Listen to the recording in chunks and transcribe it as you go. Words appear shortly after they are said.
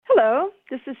Hello,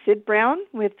 this is Sid Brown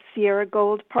with Sierra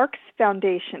Gold Parks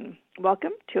Foundation.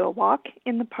 Welcome to A Walk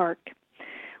in the Park.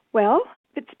 Well,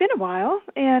 it's been a while,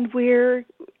 and we're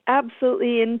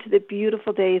absolutely into the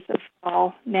beautiful days of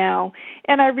fall now.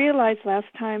 And I realized last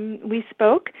time we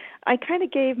spoke, I kind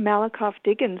of gave Malakoff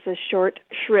Diggins a short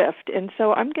shrift. And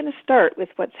so I'm going to start with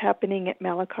what's happening at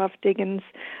Malakoff Diggins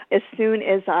as soon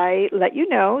as I let you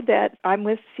know that I'm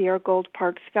with Sierra Gold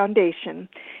Parks Foundation.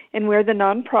 And we're the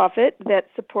nonprofit that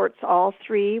supports all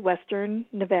three Western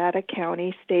Nevada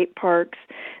County state parks.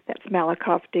 That's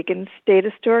Malakoff Diggins State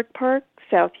Historic Park,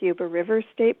 South Yuba River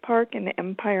State Park, and the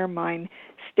Empire Mine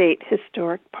State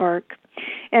Historic Park.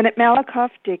 And at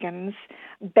Malakoff Diggins,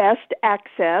 best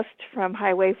accessed from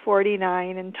Highway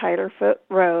 49 and Tylerfoot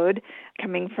Road,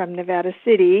 coming from Nevada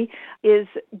City, is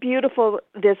beautiful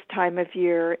this time of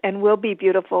year and will be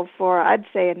beautiful for, I'd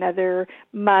say, another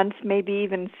month, maybe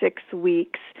even 6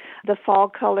 weeks. The fall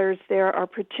colors there are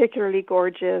particularly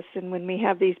gorgeous, and when we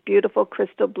have these beautiful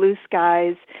crystal blue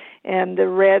skies and the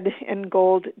red and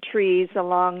gold trees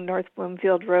along North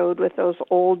Bloomfield Road with those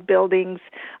old buildings,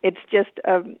 it's just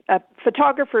a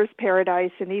photographer's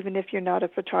paradise. And even if you're not a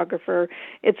photographer,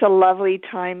 it's a lovely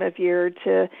time of year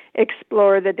to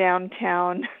explore the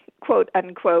downtown, quote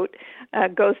unquote,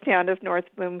 ghost town of North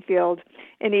Bloomfield.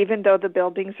 And even though the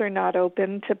buildings are not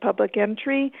open to public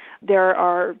entry, there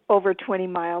are over 20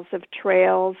 miles of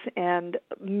trails and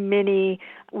many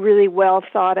really well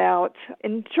thought out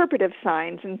interpretive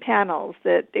signs and panels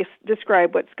that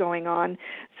describe what's going on.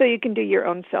 So you can do your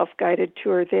own self-guided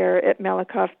tour there at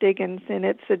Malakoff Diggins, and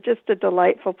it's just a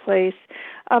delightful place.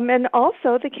 And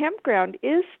also the campground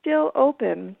is still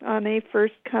open on a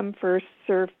first-come,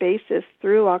 first-served basis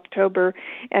through October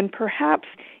and perhaps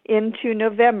into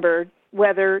November,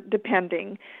 weather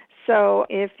depending. So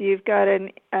if you've got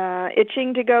an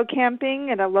itching to go camping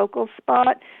at a local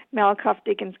spot, Malakoff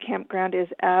Diggins Campground is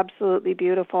absolutely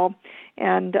beautiful,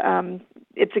 and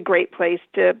it's a great place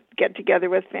to get together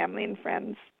with family and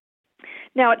friends.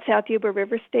 Now at South Yuba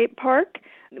River State Park,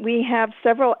 we have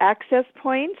several access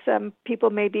points. People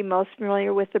may be most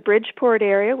familiar with the Bridgeport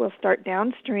area. We'll start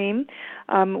downstream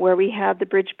where we have the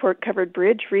Bridgeport Covered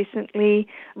Bridge recently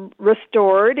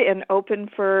restored and open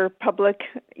for public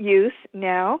use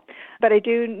now. But I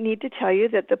do need to tell you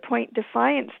that the Point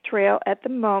Defiance Trail at the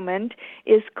moment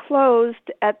is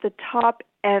closed at the top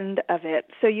end of it.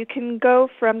 So you can go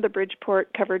from the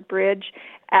Bridgeport Covered Bridge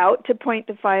out to Point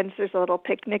Defiance. There's a little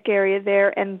picnic area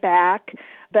there and back.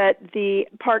 But the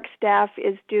park staff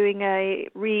is doing a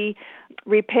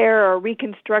repair or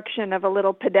reconstruction of a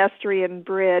little pedestrian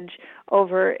bridge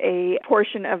over a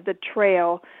portion of the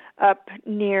trail up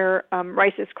near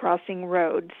Rice's Crossing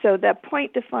Road. So the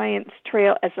Point Defiance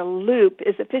Trail as a loop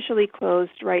is officially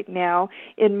closed right now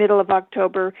in middle of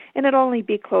October, and it'll only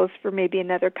be closed for maybe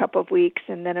another couple of weeks,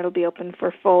 and then it'll be open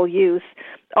for full use.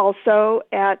 Also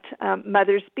at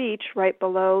Mother's Beach, right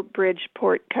below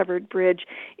Bridgeport Covered Bridge,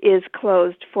 is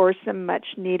closed for some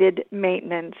much-needed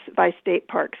maintenance by state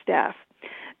park staff.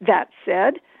 That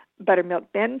said,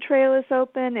 Buttermilk Bend Trail is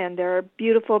open, and there are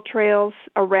beautiful trails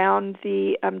around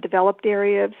the developed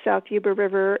area of South Yuba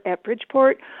River at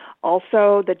Bridgeport.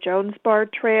 Also, the Jones Bar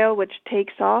Trail, which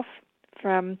takes off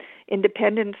from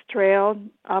Independence Trail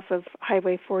off of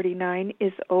Highway 49,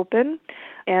 is open.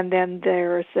 And then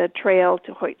there's a trail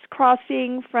to Hoyt's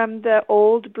Crossing from the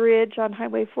old bridge on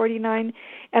Highway 49.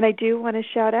 And I do want to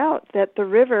shout out that the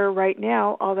river right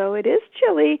now, although it is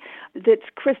chilly, it's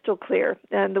crystal clear,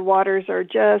 and the waters are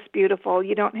just beautiful.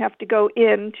 You don't have to go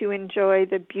in to enjoy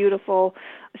the beautiful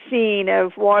scene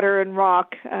of water and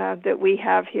rock that we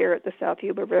have here at the South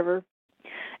Yuba River.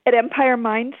 At Empire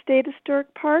Mine State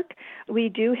Historic Park, we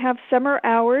do have summer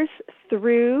hours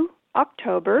through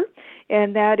October,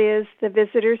 and that is the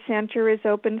visitor center is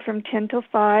open from 10 till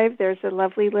 5. There's a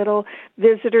lovely little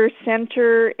visitor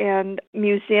center and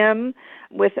museum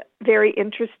with very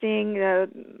interesting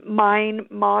mine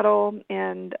model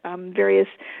and various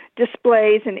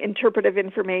displays and interpretive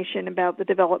information about the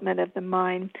development of the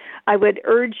mine. I would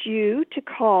urge you to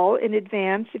call in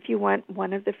advance if you want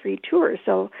one of the free tours.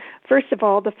 So first of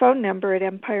all, the phone number at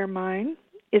Empire Mine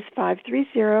is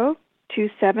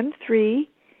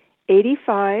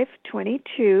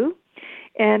 530-273-8522.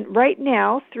 And right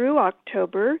now, through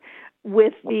October,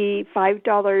 with the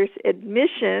 $5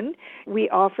 admission, we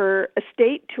offer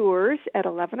estate tours at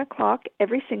 11 o'clock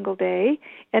every single day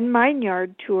and mine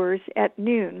yard tours at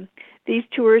noon. These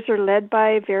tours are led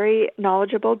by very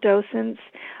knowledgeable docents,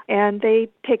 and they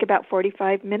take about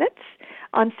 45 minutes.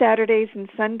 On Saturdays and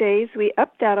Sundays, we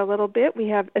up that a little bit. We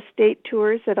have estate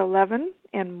tours at 11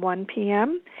 and 1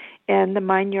 p.m., and the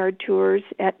Mine Yard tours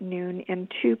at noon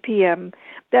and 2 p.m.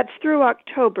 That's through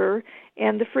October,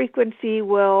 and the frequency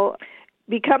will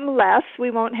become less.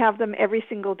 We won't have them every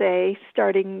single day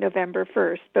starting November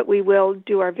 1st, but we will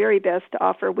do our very best to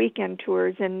offer weekend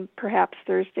tours and perhaps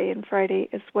Thursday and Friday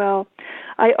as well.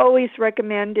 I always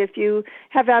recommend, if you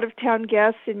have out-of-town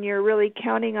guests and you're really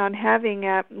counting on having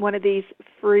one of these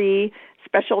free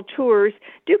special tours,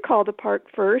 do call the park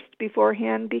first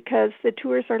beforehand, because the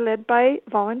tours are led by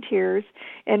volunteers,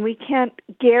 and we can't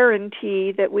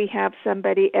guarantee that we have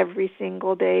somebody every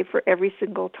single day for every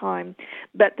single time,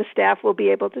 but the staff will be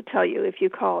able to tell you if you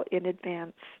call in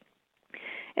advance.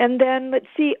 And then let's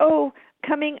see,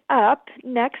 coming up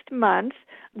next month,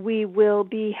 we will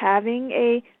be having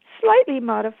a slightly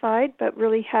modified, but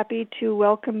really happy to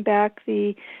welcome back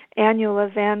the annual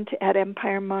event at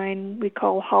Empire Mine we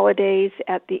call Holidays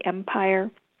at the Empire.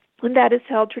 And that is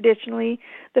held traditionally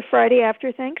the Friday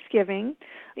after Thanksgiving.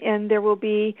 And there will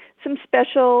be some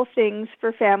special things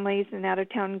for families and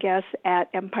out-of-town guests at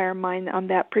Empire Mine on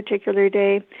that particular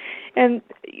day. And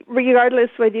regardless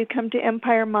whether you come to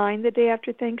Empire Mine the day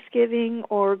after Thanksgiving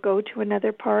or go to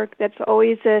another park, that's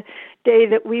always a day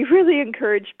that we really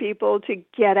encourage people to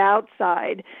get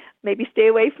outside. Maybe stay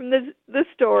away from the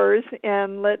stores,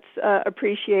 and let's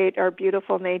appreciate our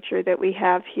beautiful nature that we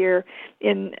have here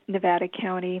in Nevada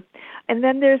County. And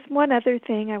then there's one other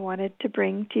thing I wanted to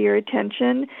bring to your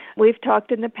attention. We've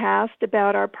talked in the past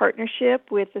about our partnership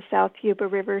with the South Yuba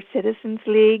River Citizens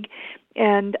League,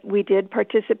 and we did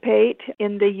participate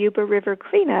in the Yuba River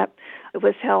cleanup. It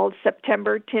was held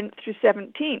September 10th through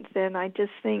 17th, and I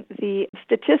just think the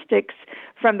statistics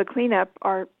from the cleanup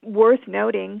are worth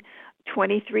noting.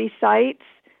 23 sites,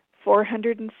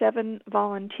 407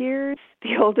 volunteers.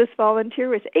 The oldest volunteer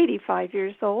was 85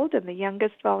 years old, and the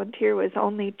youngest volunteer was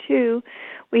only 2.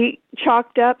 We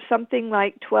chalked up something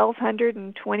like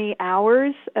 1,220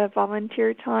 hours of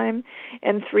volunteer time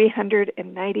and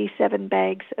 397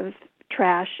 bags of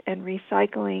trash and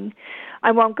recycling.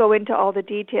 I won't go into all the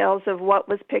details of what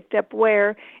was picked up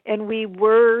where, and we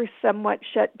were somewhat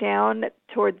shut down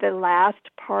toward the last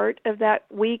part of that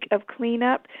week of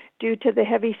cleanup due to the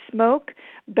heavy smoke,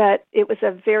 but it was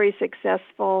a very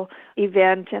successful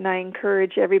event, and I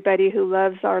encourage everybody who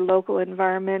loves our local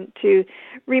environment to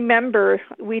remember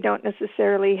we don't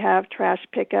necessarily have trash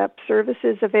pickup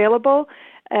services available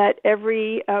at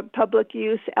every public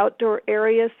use outdoor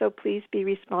area, so please be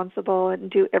responsible and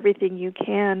do everything you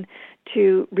can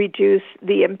to reduce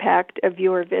the impact of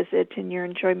your visit and your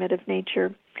enjoyment of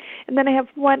nature. And then I have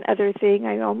one other thing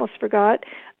I almost forgot,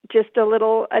 just a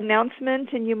little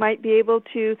announcement, and you might be able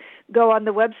to go on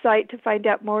the website to find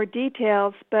out more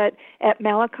details, but at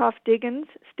Malakoff Diggins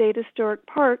State Historic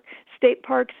Park, State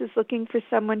Parks is looking for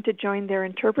someone to join their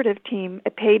interpretive team, a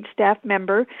paid staff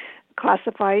member,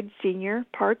 classified senior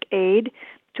park aide,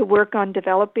 to work on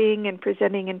developing and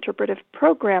presenting interpretive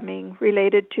programming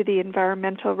related to the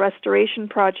environmental restoration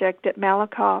project at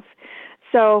Malakoff.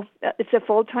 So it's a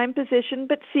full-time position,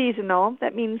 but seasonal.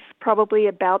 That means probably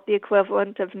about the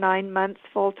equivalent of 9 months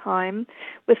full-time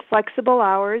with flexible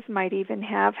hours, might even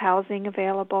have housing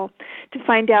available. To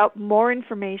find out more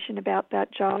information about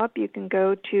that job, you can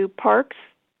go to parks.ca.gov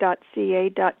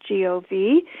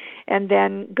and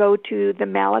then go to the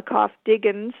Malakoff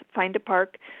Diggins Find a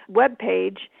Park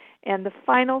webpage. And the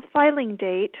final filing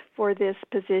date for this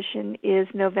position is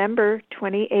November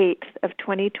 28th of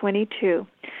 2022.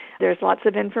 There's lots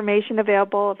of information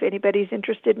available. If anybody's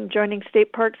interested in joining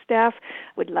State Park staff,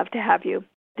 we'd love to have you.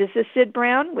 This is Sid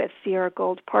Brown with Sierra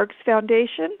Gold Parks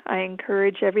Foundation. I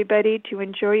encourage everybody to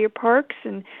enjoy your parks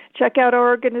and check out our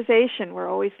organization. We're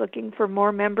always looking for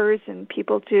more members and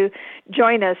people to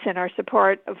join us in our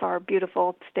support of our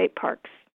beautiful state parks.